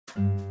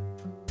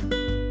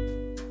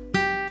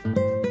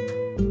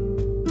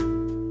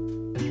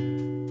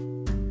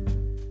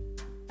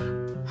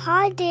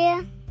Hi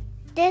there,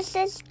 this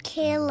is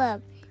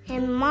Caleb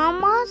and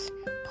Mama's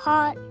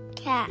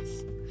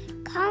podcast.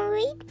 Come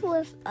read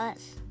with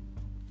us.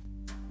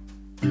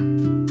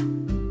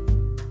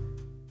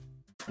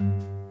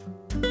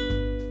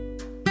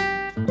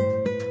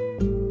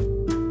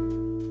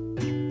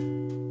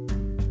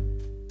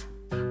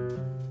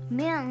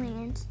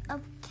 Millions of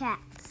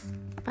Cats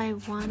by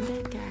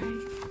Wanda Guy.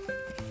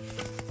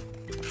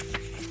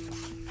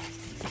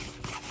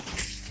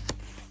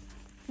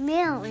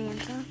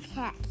 Millions of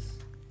cats.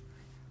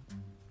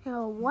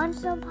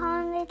 Once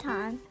upon a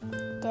time,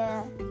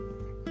 there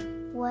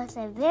was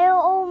a very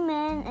old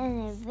man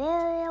and a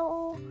very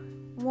old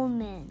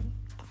woman.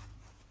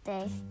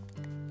 They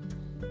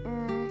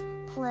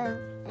lived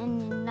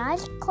in a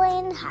nice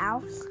clean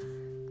house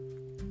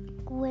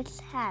which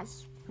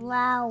has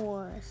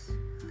flowers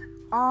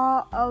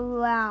all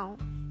around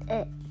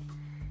it,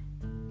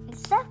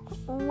 except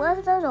where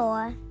the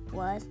door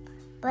was,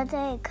 but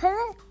they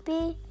couldn't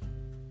be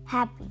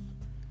happy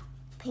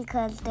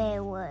because they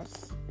were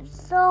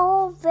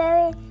so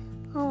very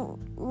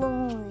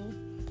lonely.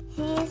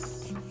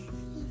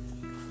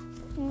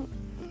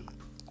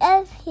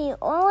 If he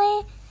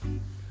only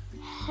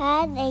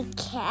had a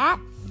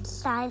cat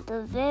beside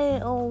the very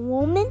old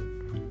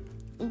woman,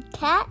 the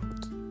cat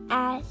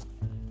asked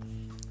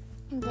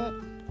the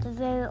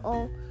very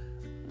old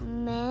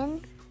man,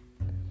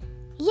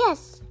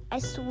 "Yes, a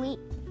sweet,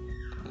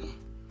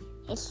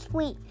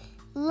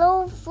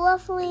 little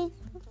fluffy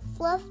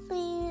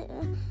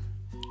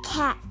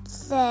cat,"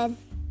 said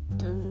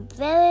the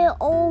very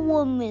old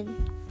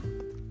woman.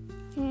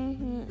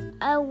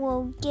 "I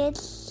will get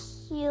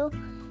you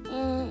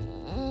and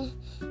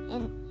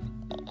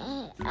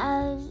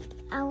I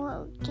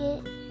will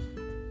get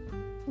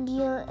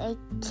you a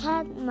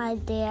cat, my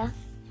dear,"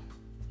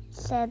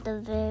 said the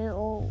very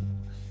old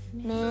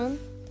man.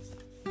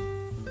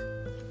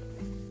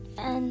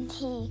 And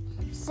he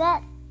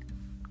set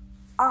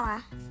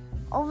off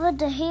over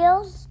the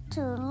hills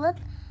to look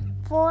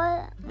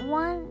for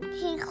one.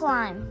 He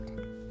climbed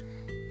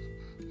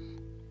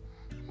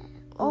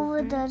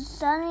over the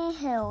sunny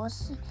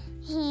hills.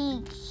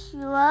 He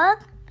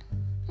shrugged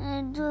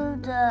through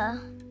the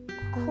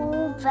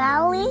cool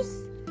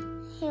valleys.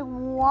 He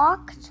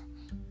walked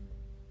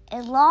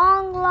a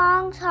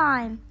long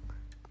time,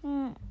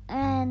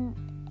 and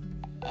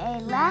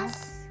at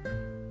last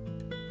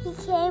he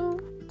came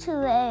to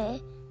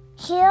a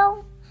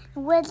hill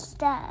which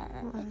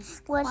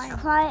was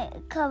quite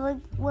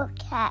covered with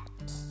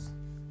cats.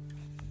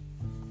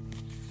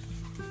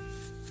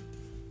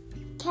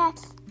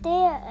 Cats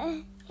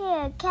there,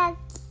 here,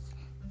 cats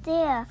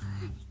there,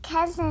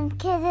 cats and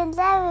kittens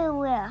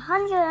everywhere,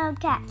 hundreds of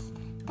cats,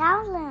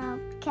 thousands of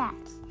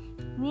cats,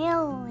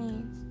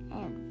 millions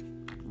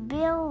and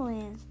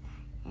billions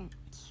and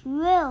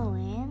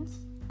trillions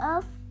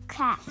of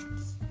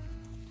cats.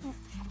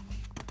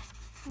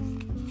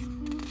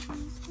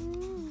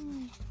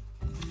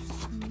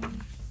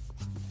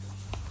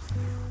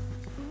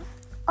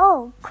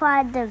 "Oh,"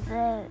 cried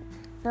the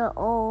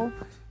old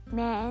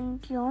man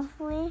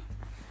joyfully,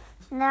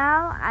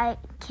 "now I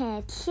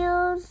can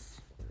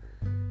choose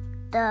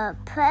the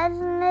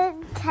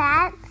president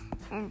cat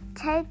and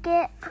take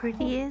it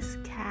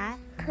Prettiest cat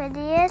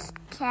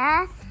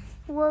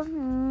with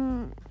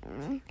me,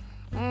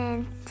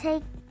 and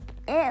take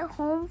it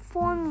home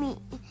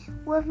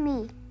with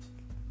me."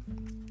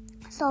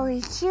 So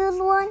he chose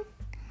one.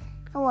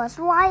 It was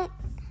white,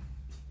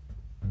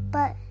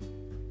 but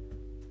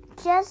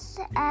just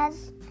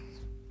as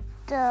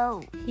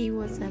he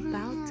was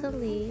about to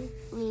leave,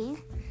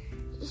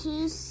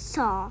 he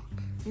saw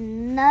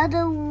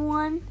another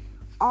one,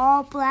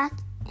 all black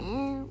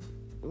and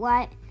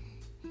white,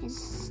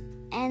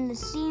 and it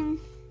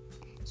seemed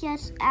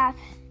just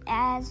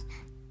as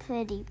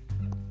pretty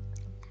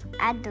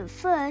at the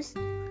first.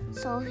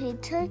 So he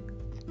took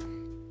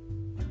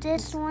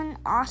this one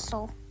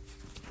also.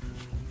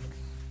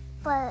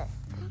 But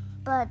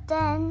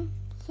then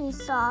he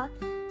saw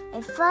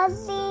a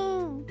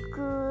fuzzy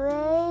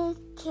gray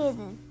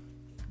kitten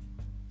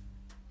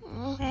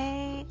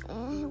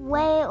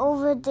way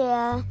over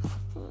there.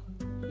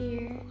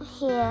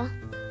 Here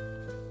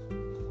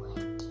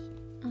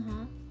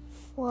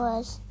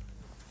was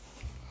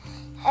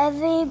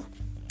every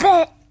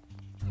bit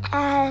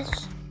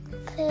as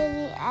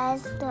pretty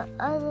as the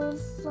others,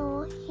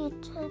 so he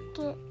took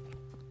it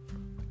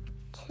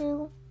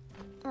too.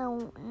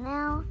 And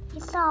now he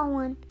saw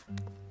one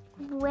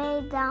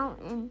way down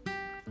in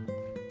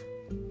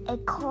a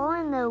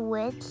corner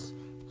which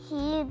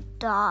he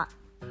thought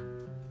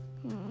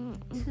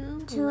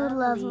too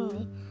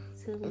lovely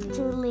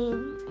to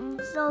leave.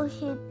 So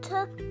he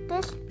took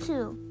this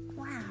too.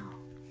 Wow.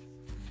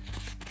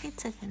 He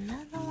took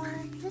another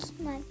one. This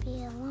might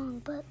be a long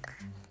book.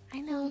 I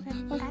know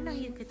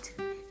you could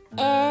do it.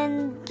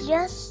 And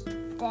just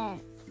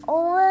then,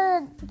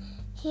 over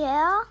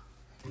here,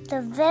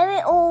 the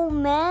very old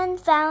man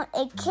found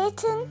a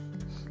kitten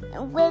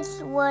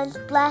which was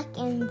black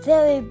and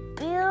very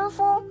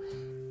beautiful.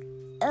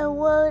 It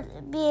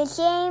would be a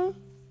shame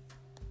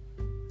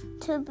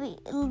to to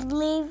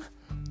believe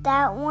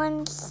that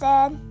one,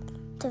 said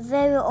the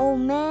very old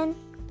man.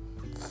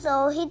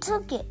 So he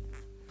took it.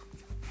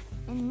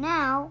 And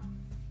now,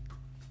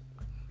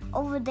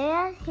 over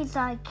there, he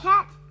saw a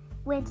cat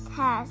which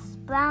has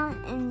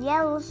brown and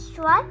yellow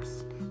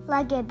stripes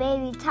like a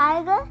baby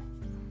tiger.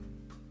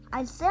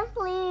 I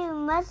simply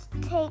must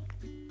take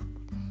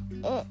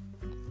it,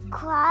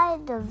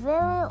 cried the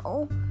very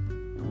old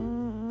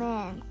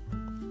man.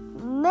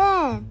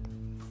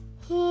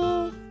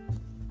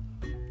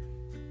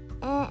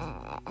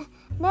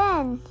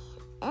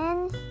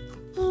 And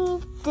he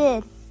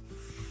did.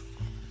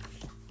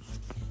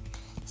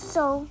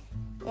 So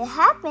it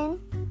happened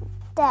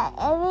that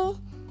every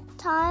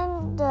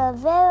time the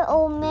very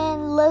old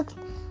man looked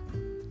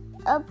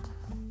up,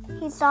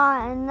 he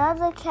saw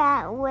another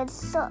cat which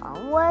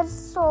was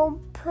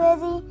so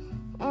pretty,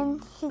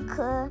 and he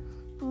could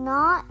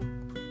not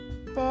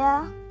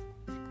bear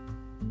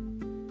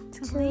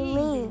to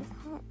leave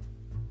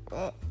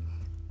it.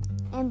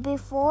 And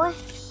before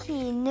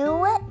he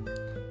knew it,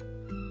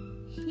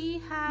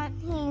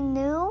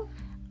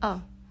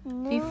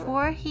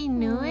 before he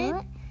knew it,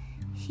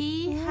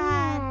 he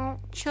had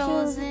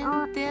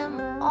chosen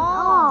them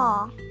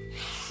all.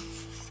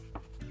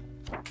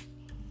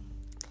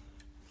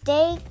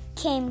 They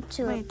came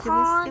to a pond. Did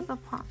we skip a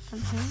pond?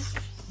 Okay.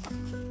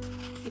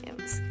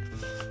 Yes.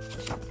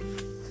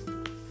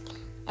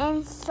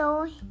 And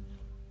so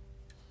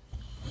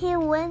he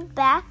went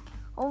back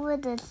over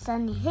the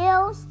sunny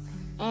hills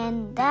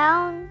and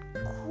down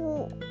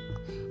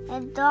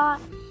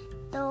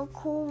the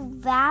cool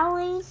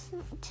valleys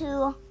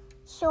to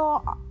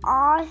show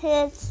all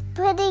his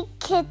pretty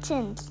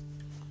kittens.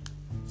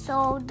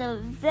 So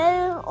the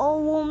very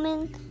old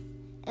woman,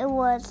 it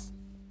was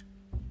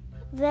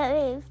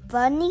very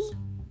funny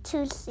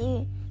to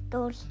see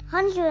those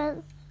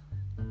hundreds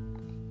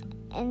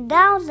and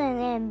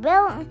thousands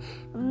and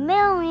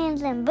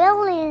millions and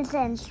billions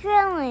and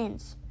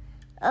trillions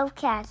of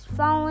cats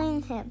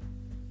following him.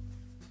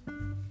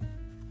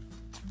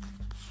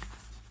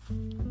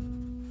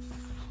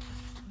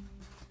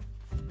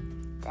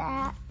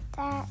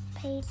 That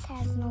page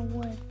has no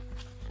word.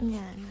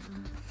 Yeah, no.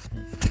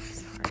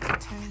 It's hard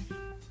to turn.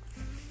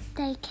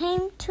 They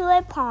came to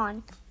a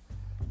pond.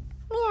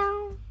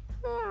 Meow,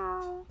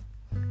 meow.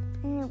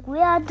 We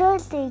are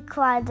thirsty,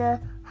 cried the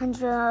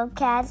hundreds of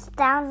cats,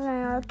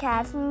 thousands of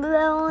cats,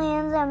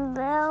 billions and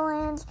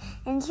billions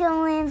and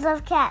trillions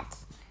of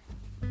cats.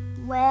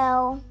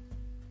 Well,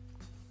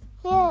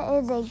 here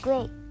is a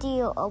great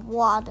deal of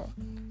water,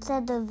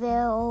 said the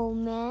very old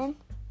man.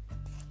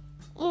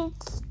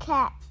 Each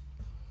cat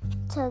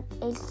took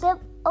a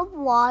sip of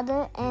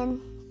water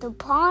and the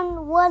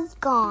pond was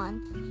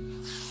gone.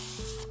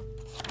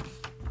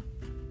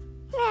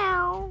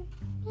 Meow,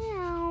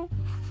 meow.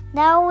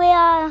 Now we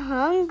are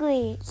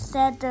hungry,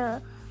 said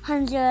the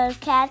hundreds of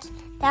cats,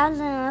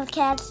 thousands of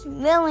cats,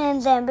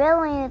 millions and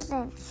billions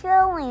and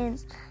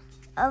trillions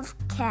of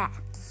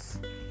cats.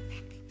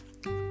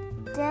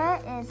 There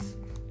is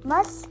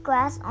much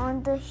grass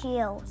on the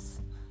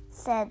hills,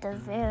 said the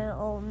very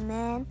old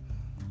man.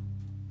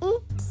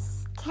 Each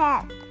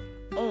cat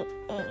ate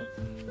a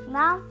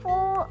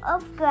mouthful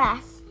of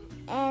grass,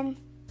 and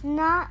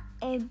not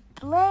a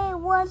blade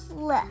was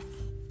left.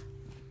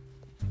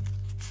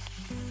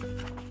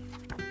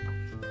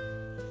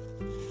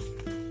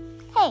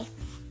 Hey!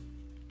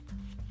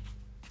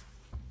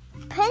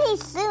 Pretty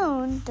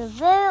soon, the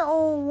very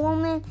old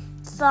woman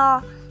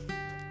saw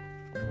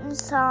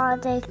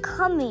them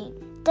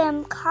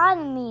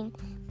coming.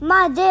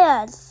 My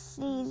dear,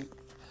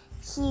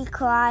 she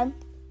cried.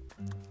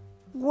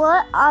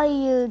 What are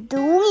you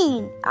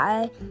doing?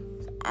 I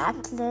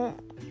asked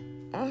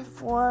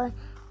for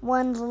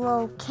one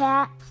little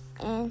cat.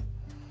 And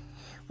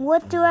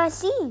what do I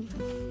see?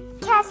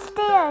 Cats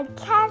there,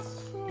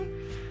 cats here,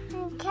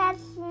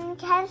 cats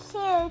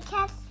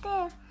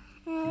there,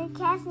 and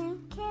cats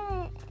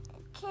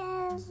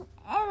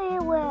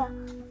everywhere.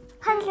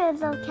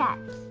 Hundreds of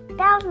cats,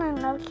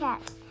 thousands of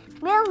cats,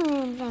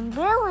 millions and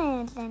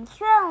billions and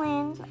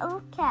trillions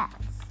of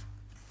cats.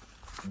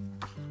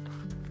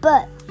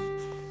 But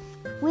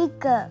we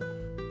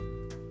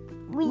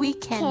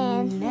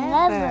can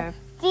never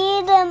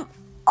feed them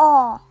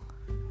all,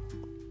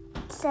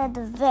 said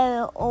the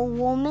very old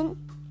woman.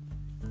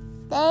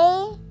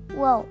 They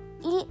will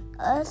eat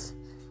us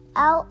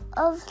out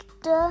of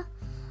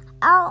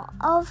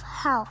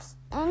house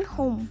and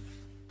home.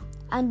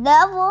 I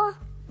never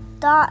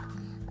thought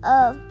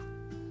of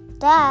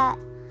that,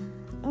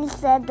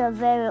 said the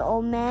very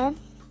old man.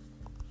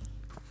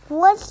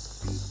 What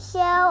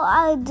shall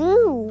I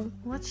do?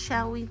 What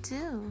shall we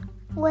do?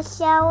 What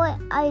shall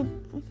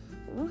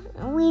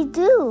we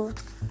do?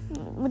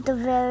 With the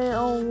very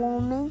old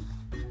woman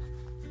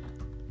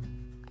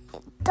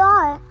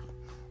thought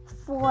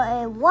for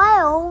a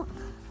while,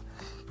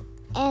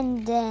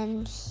 and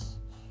then she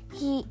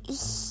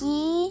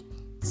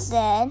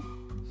said,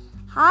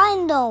 I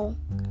know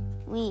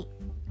we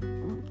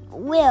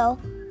will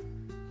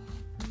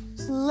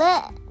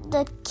let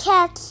the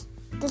cats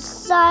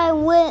decide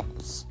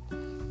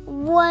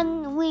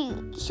one we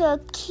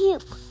should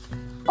keep.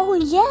 Oh,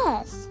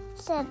 yes,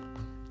 said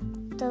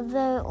the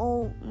very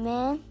old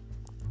man.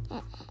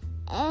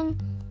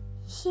 And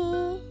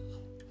he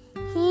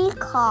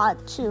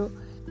called to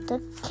the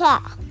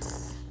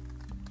cats.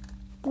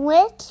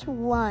 Which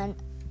one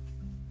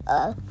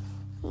of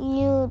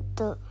you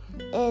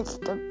is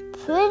the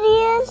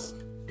prettiest?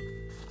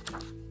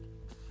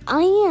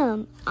 I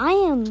am.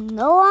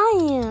 No, I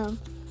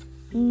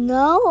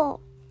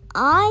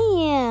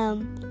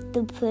am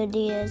the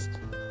prettiest.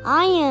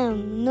 I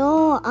am.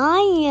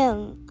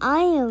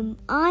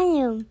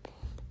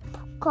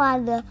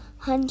 Cried the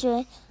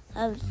hundred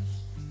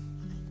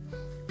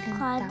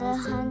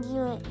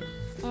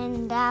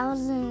and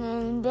thousands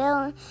and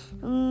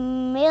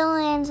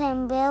millions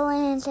and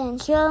billions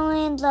and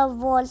trillions of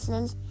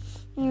voices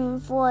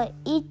for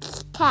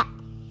each cat.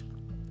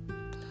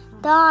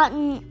 Thought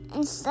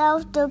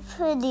himself the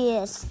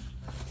prettiest,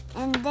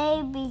 and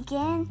they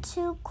began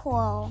to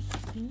quarrel.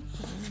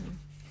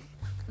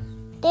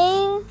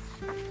 They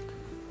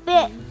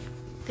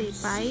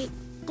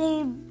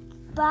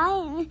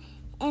bite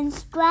and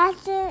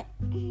scratched it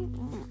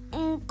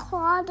and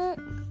clawed it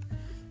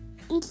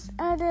each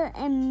other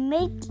and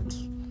make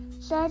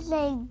such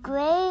a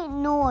great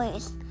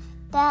noise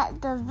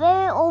that the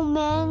very old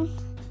man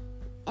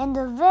and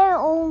the very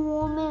old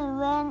woman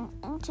ran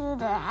into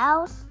the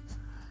house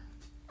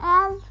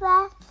as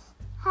fast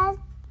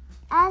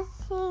as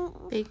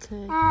they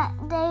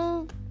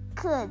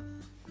could.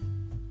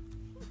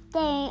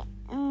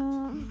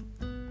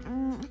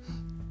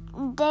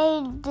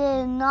 They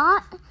did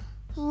not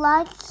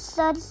like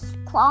such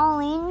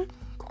quarreling,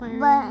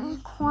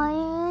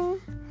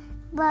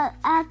 but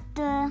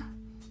after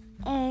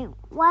a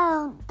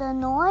while the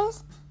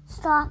noise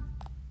stopped,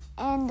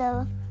 and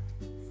the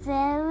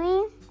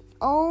very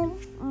old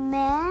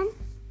man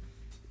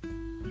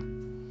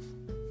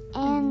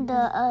and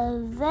the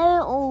very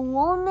old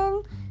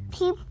woman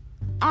peeped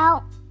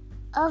out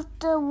of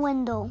the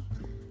window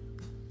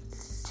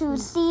to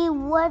see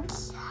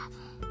what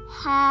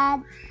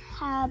had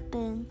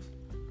happened.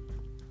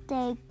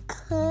 They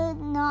could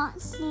not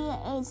see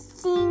a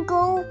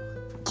single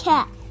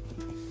cat.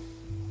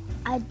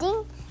 I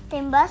think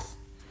they must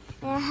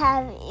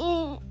have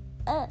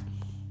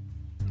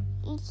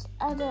each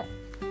other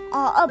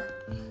all up.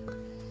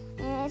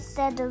 And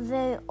said the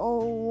very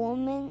old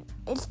woman,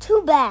 "It's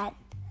too bad.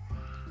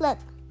 Look,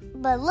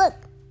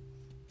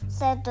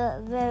 said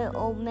the very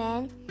old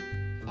man,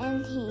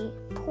 and he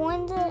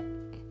pointed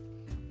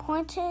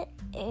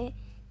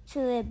to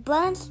a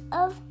bunch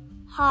of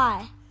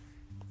high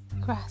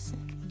grass,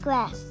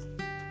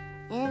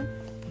 and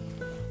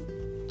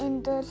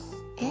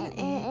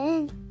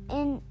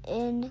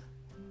in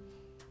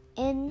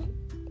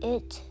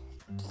it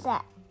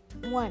sat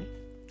one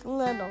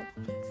little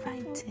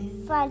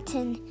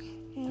frightened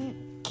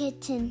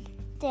kitten.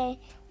 They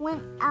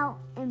went out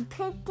and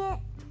picked it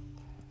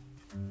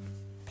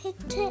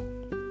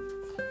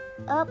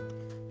up.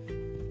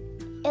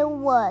 It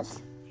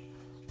was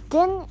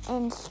thin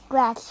and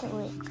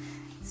scraggly.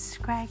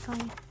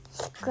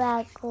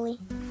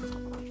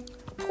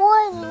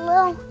 Poor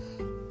little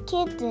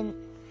kitty,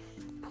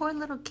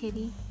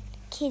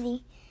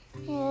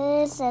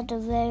 said the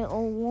very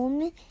old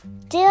woman.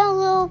 Dear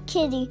little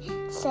kitty,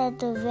 said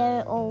the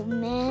very old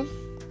man.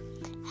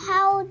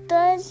 How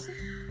does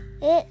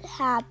it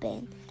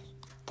happen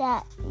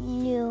that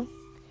you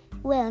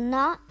were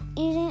not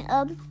eaten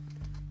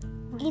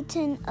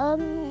up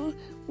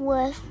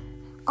with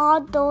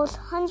all those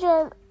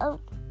hundreds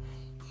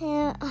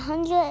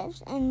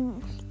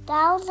and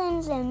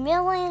thousands and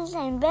millions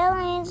and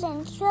billions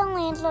and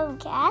trillions of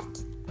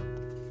cats?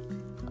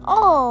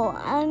 Oh,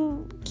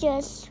 I'm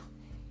just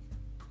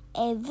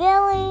a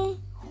very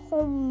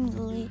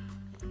homely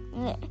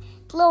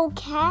little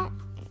cat,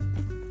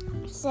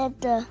 said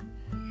the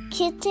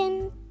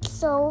kitten.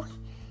 So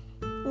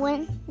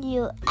when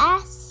you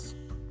ask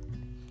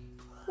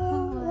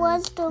who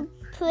was the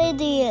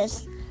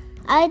prettiest,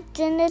 I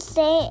didn't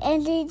say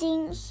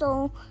anything,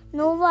 so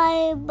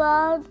nobody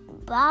bothered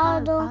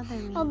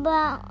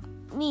about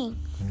me.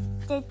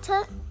 They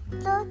took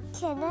the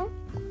kitten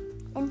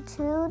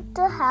into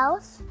the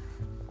house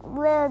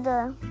where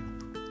the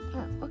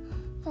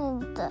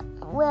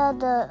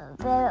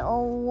very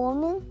old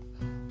woman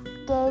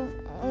gave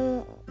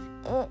it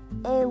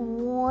a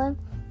warm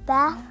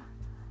bath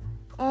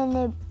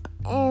and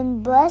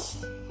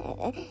brushed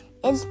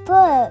its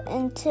fur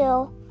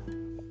until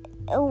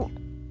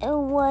it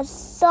was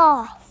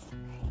soft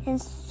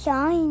and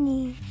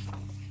shiny.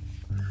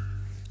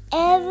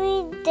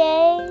 Every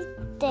day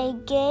they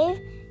gave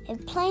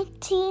it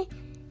plenty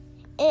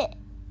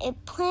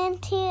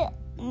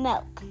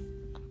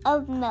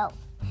of milk,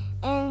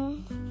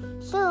 and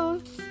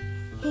soon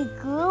he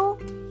grew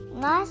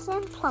nice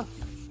and plump.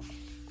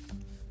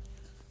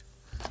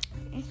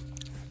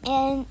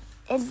 And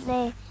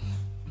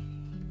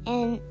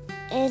it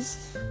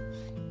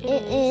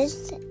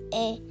is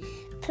a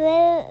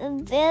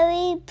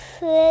very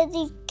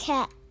pretty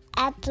cat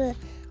after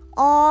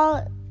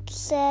all,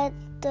 said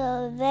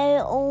the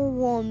very old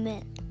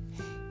woman.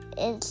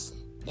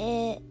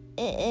 it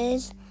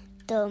is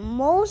the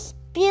most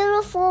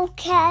beautiful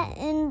cat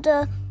in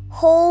the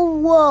whole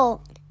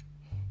world,"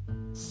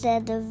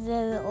 said the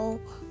very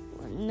old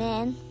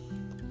man.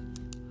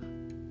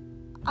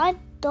 I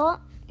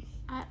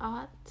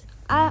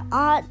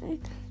ought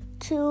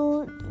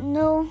to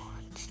know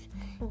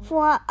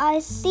what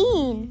I've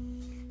seen.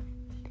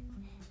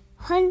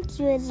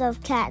 Hundreds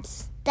of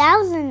cats,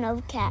 thousands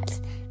of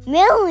cats,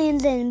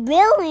 millions and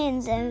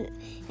billions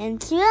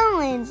and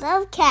trillions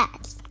of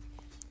cats,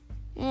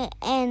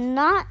 and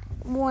not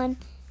one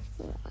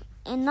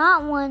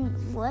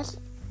was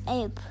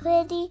as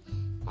pretty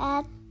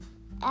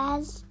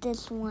as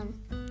this one.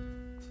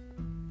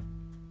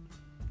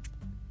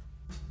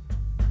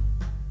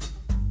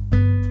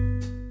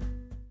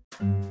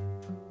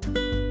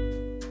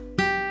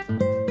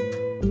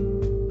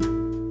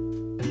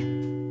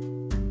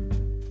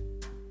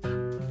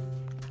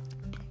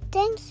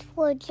 Thanks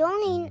for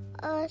joining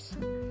us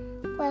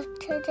with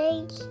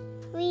today's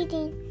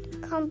reading.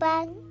 Come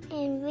back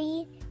and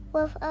read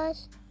with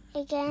us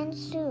again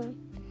soon.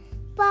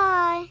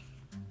 Bye.